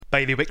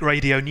Bailiwick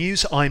Radio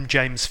News, I'm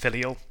James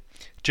Filial.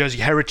 Jersey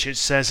Heritage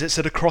says it's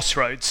at a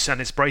crossroads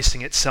and is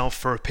bracing itself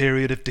for a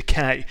period of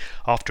decay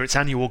after its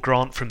annual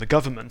grant from the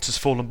government has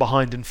fallen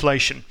behind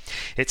inflation.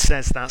 It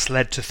says that's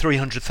led to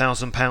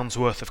 £300,000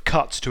 worth of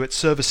cuts to its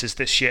services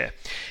this year.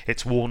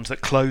 It's warned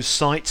that closed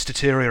sites,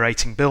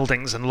 deteriorating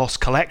buildings and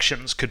lost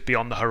collections could be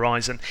on the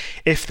horizon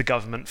if the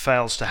government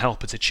fails to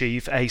help it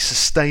achieve a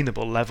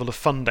sustainable level of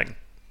funding.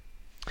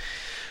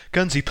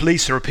 Guernsey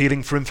police are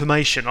appealing for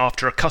information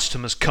after a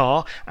customer's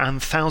car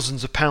and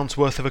thousands of pounds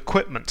worth of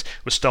equipment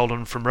was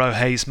stolen from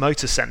Rohays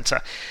Motor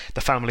Centre. The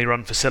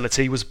family-run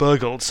facility was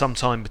burgled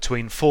sometime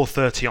between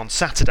 4:30 on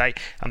Saturday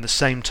and the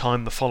same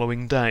time the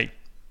following day.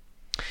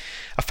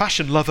 A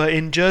fashion lover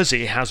in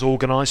Jersey has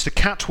organised a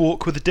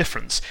catwalk with a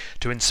difference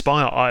to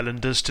inspire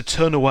islanders to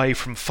turn away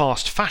from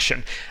fast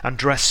fashion and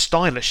dress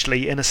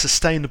stylishly in a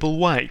sustainable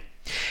way.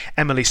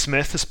 Emily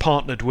Smith has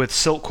partnered with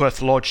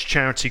Silkworth Lodge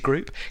Charity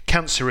Group,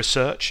 Cancer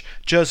Research,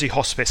 Jersey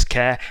Hospice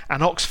Care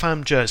and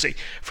Oxfam Jersey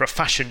for a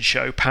fashion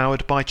show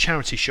powered by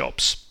charity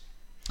shops.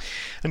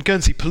 And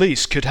Guernsey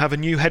Police could have a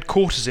new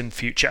headquarters in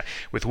future,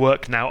 with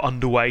work now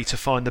underway to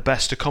find the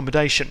best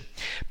accommodation.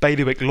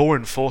 Bailiwick Law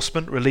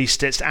Enforcement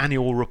released its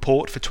annual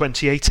report for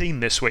 2018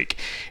 this week.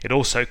 It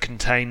also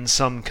contains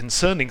some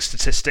concerning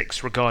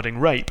statistics regarding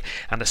rape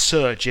and a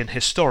surge in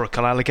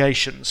historical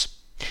allegations.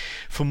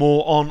 For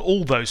more on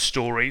all those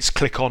stories,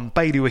 click on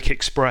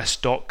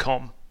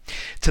bailiwickexpress.com.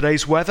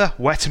 Today's weather,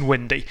 wet and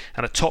windy,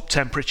 and a top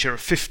temperature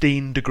of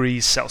 15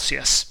 degrees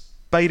Celsius.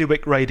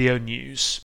 Bailiwick Radio News.